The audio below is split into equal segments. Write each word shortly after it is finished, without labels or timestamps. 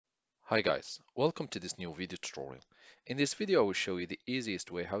Hi guys, welcome to this new video tutorial. In this video I will show you the easiest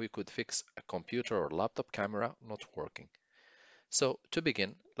way how you could fix a computer or laptop camera not working. So to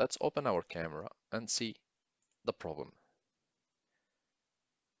begin, let's open our camera and see the problem.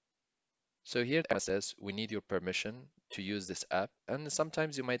 So here it says we need your permission to use this app, and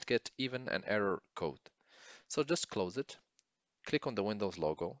sometimes you might get even an error code. So just close it, click on the Windows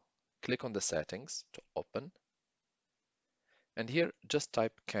logo, click on the settings to open, and here just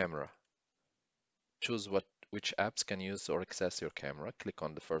type camera. Choose which apps can use or access your camera. Click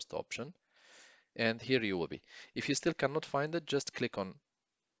on the first option. And here you will be. If you still cannot find it, just click on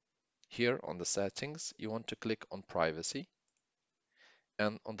here on the settings. You want to click on privacy.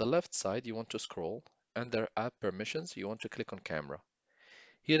 And on the left side, you want to scroll. Under app permissions, you want to click on camera.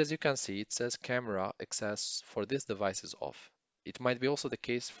 Here, as you can see, it says camera access for this device is off. It might be also the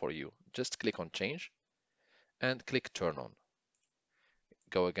case for you. Just click on change and click turn on.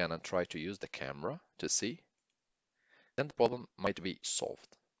 Go again and try to use the camera to see. Then the problem might be solved.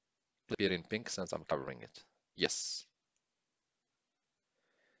 Click here in pink since I'm covering it. Yes.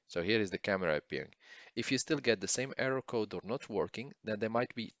 So here is the camera appearing. If you still get the same error code or not working, then there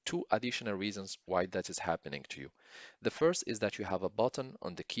might be two additional reasons why that is happening to you. The first is that you have a button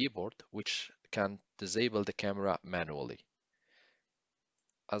on the keyboard which can disable the camera manually.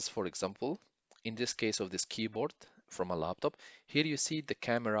 As for example, in this case of this keyboard from a laptop, here you see the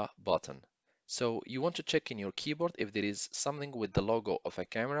camera button. So you want to check in your keyboard if there is something with the logo of a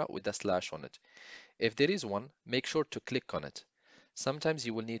camera with a slash on it. If there is one, make sure to click on it. Sometimes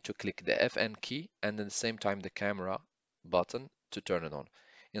you will need to click the FN key and at the same time the camera button to turn it on.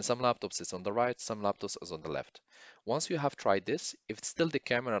 In some laptops it's on the right, some laptops is on the left. Once you have tried this, if it's still the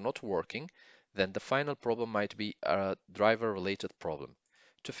camera not working, then the final problem might be a driver related problem.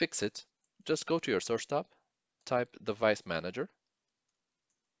 To fix it, just go to your search tab, type Device Manager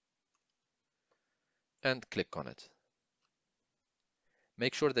and click on it.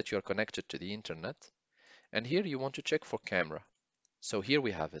 Make sure that you are connected to the internet, and here you want to check for camera. So here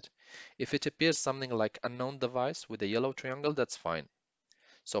we have it. If it appears something like unknown device with a yellow triangle, that's fine.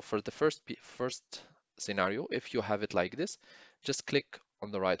 So for the first scenario, if you have it like this, just click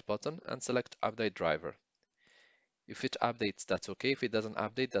on the right button and select Update Driver. If it updates, that's okay. If it doesn't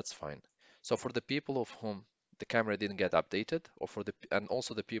update, that's fine. So for the people of whom the camera didn't get updated, or and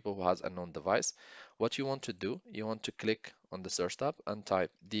also the people who has unknown device, what you want to do, you want to click on the search tab and type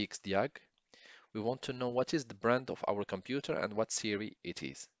dxdiag. We want to know what is the brand of our computer and what series it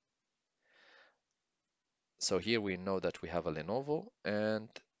is. So here we know that we have a Lenovo and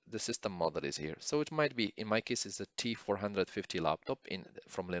the system model is here. So it might be, in my case, it's a T450 laptop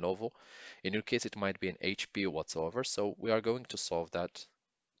from Lenovo. In your case, it might be an HP or whatsoever. So we are going to solve that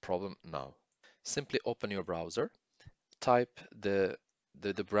problem now. Simply open your browser, type the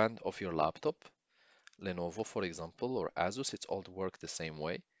brand of your laptop, Lenovo, for example, or Asus, it's all work the same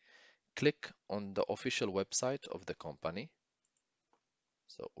way. Click on the official website of the company.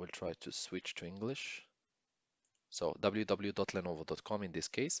 So we'll try to switch to English. So www.lenovo.com in this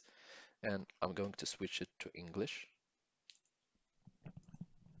case, and I'm going to switch it to English.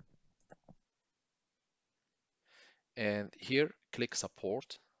 And here, click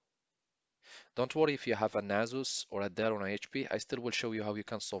support. Don't worry if you have an Asus or a Dell or an HP, I still will show you how you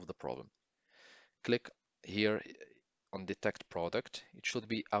can solve the problem. Click here on detect product. It should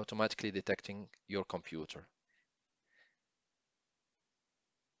be automatically detecting your computer.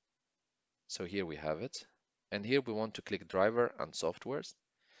 So here we have it. And here we want to click driver and softwares,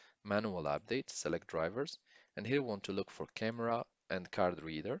 manual update, select drivers. And here we want to look for camera and card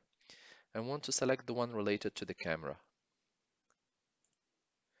reader. And want to select the one related to the camera.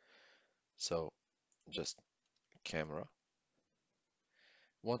 So just camera.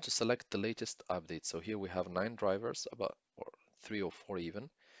 Want to select the latest update. So here we have 9 drivers, or 3 or 4 even,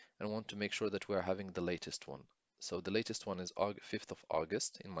 and want to make sure that we are having the latest one. So the latest one is 5th of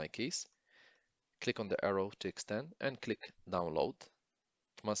August in my case. Click on the arrow to extend and click download.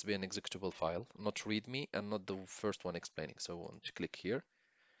 It must be an executable file, not README and not the first one explaining. So I want to click here.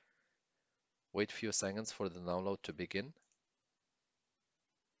 Wait a few seconds for the download to begin.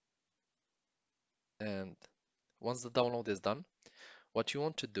 And once the download is done, what you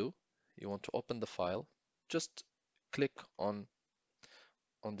want to do, you want to open the file, just click on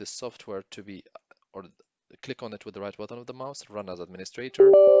this software to be, or click on it with the right button of the mouse, run as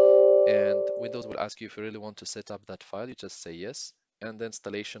administrator, and Windows will ask you if you really want to set up that file. You just say yes, and the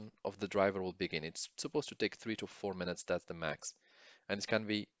installation of the driver will begin. It's supposed to take 3 to 4 minutes, that's the max, and it can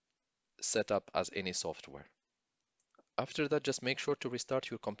be set up as any software. After that, just make sure to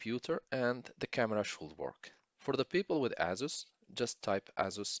restart your computer and the camera should work. For the people with Asus, just type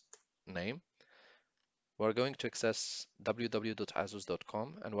Asus name. We're going to access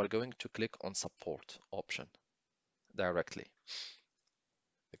www.asus.com and we're going to click on support option directly,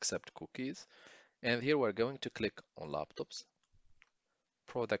 accept cookies. And here we're going to click on laptops,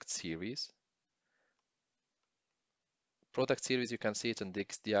 product series. Product series, you can see it in the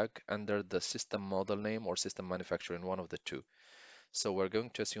XDiag under the system model name or system manufacturer in one of the two. So we're going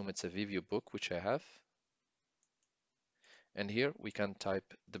to assume it's a ViewBook, which I have. And here we can type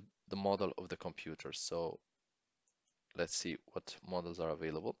the model of the computer. So let's see what models are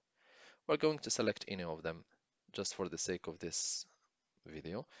available. We're going to select any of them just for the sake of this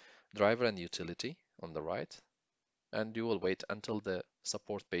video. Driver and utility on the right, and you will wait until the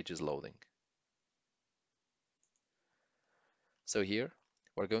support page is loading. So here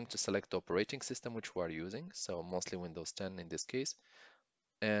we're going to select the operating system which we are using, so mostly Windows 10 in this case.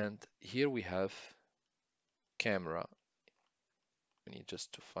 And here we have camera. We need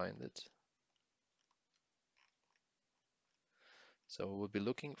just to find it. So we'll be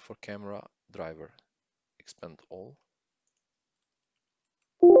looking for camera driver. Expand all.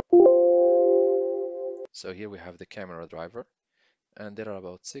 So here we have the camera driver, and there are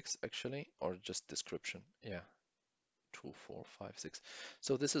about 6 actually, or just description. Yeah, 2, 4, 5, 6.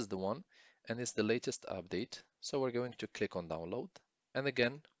 So this is the one, and it's the latest update. So we're going to click on download, and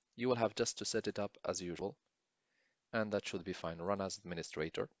again, you will have just to set it up as usual, and that should be fine. Run as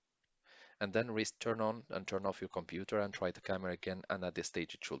administrator, and then turn on and turn off your computer and try the camera again, and at this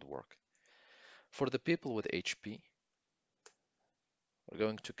stage it should work. For the people with HP, we're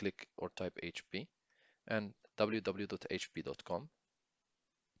going to click or type HP and www.hp.com.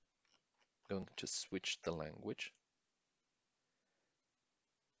 Going to switch the language,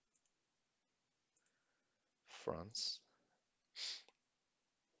 France,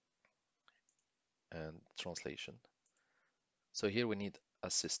 and translation. So here we need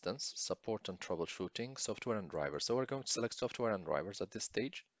assistance, support and troubleshooting, software and drivers. So we're going to select software and drivers at this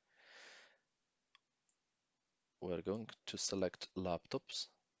stage. We're going to select laptops,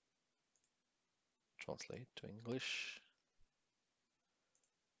 translate to English.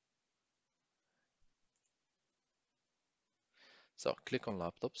 So click on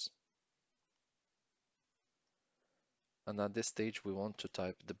laptops. And at this stage, we want to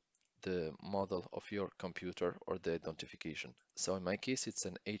type the model of your computer or the identification. So in my case, it's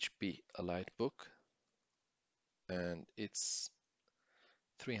an HP EliteBook, and it's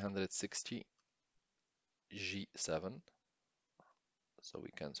 360 G7. So we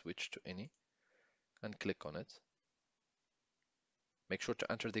can switch to any and click on it. Make sure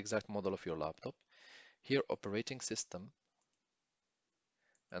to enter the exact model of your laptop. Here, operating system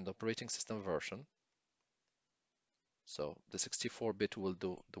and operating system version. So the 64-bit will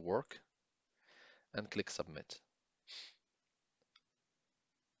do the work, and click submit.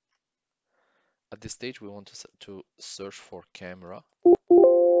 At this stage, we want to search for camera.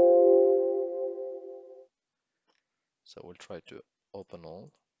 So we'll try to open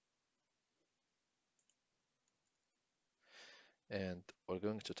all. And we're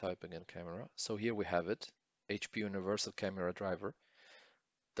going to type again camera. So here we have it, HP Universal Camera Driver.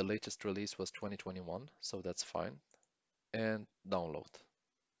 The latest release was 2021, so that's fine. And download.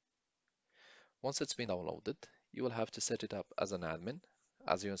 Once it's been downloaded, you will have to set it up as an admin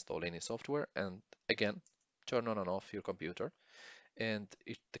as you install any software, and again, turn on and off your computer, and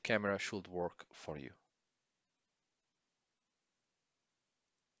the camera should work for you.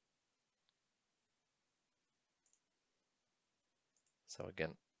 So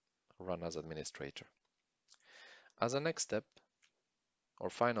again, run as administrator. As a next step, or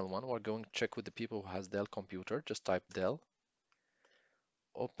final one, we're going to check with the people who has Dell computer. Just type Dell,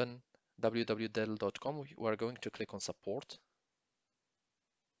 open www.dell.com. We're going to click on support.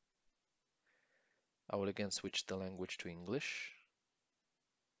 I will again switch the language to English.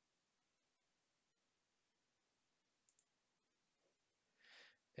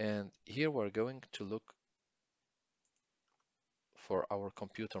 And here we're going to look for our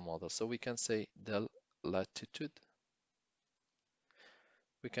computer model. So we can say Dell Latitude.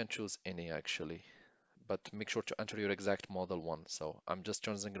 We can choose any actually, but make sure to enter your exact model one. So I'm just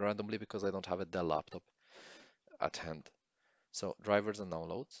choosing randomly because I don't have a Dell laptop at hand. So drivers and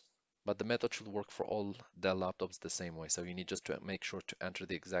downloads, but the method should work for all Dell laptops the same way. So you need just to make sure to enter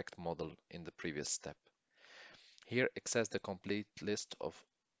the exact model in the previous step. Here, access the complete list of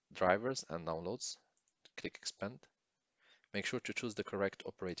drivers and downloads. Click expand. Make sure to choose the correct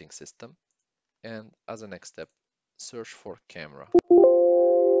operating system. And as a next step, search for camera.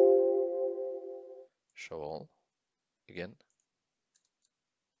 Show all. Again.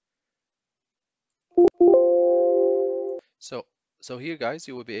 So So here, guys,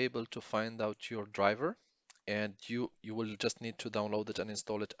 you will be able to find out your driver, and you will just need to download it and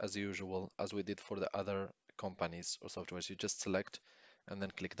install it as usual, as we did for the other companies or softwares. You just select and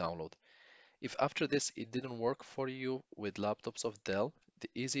then click download. If after this it didn't work for you with laptops of Dell, the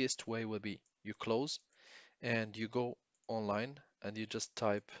easiest way will be you close and you go online and you just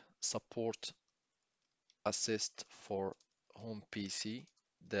type support assist for home PC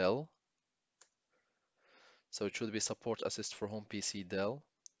Dell. So it should be support assist for home PC Dell.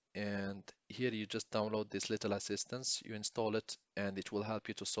 And here you just download this little assistance, you install it, and it will help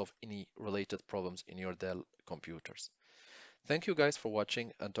you to solve any related problems in your Dell computers. Thank you guys for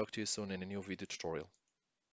watching, and talk to you soon in a new video tutorial.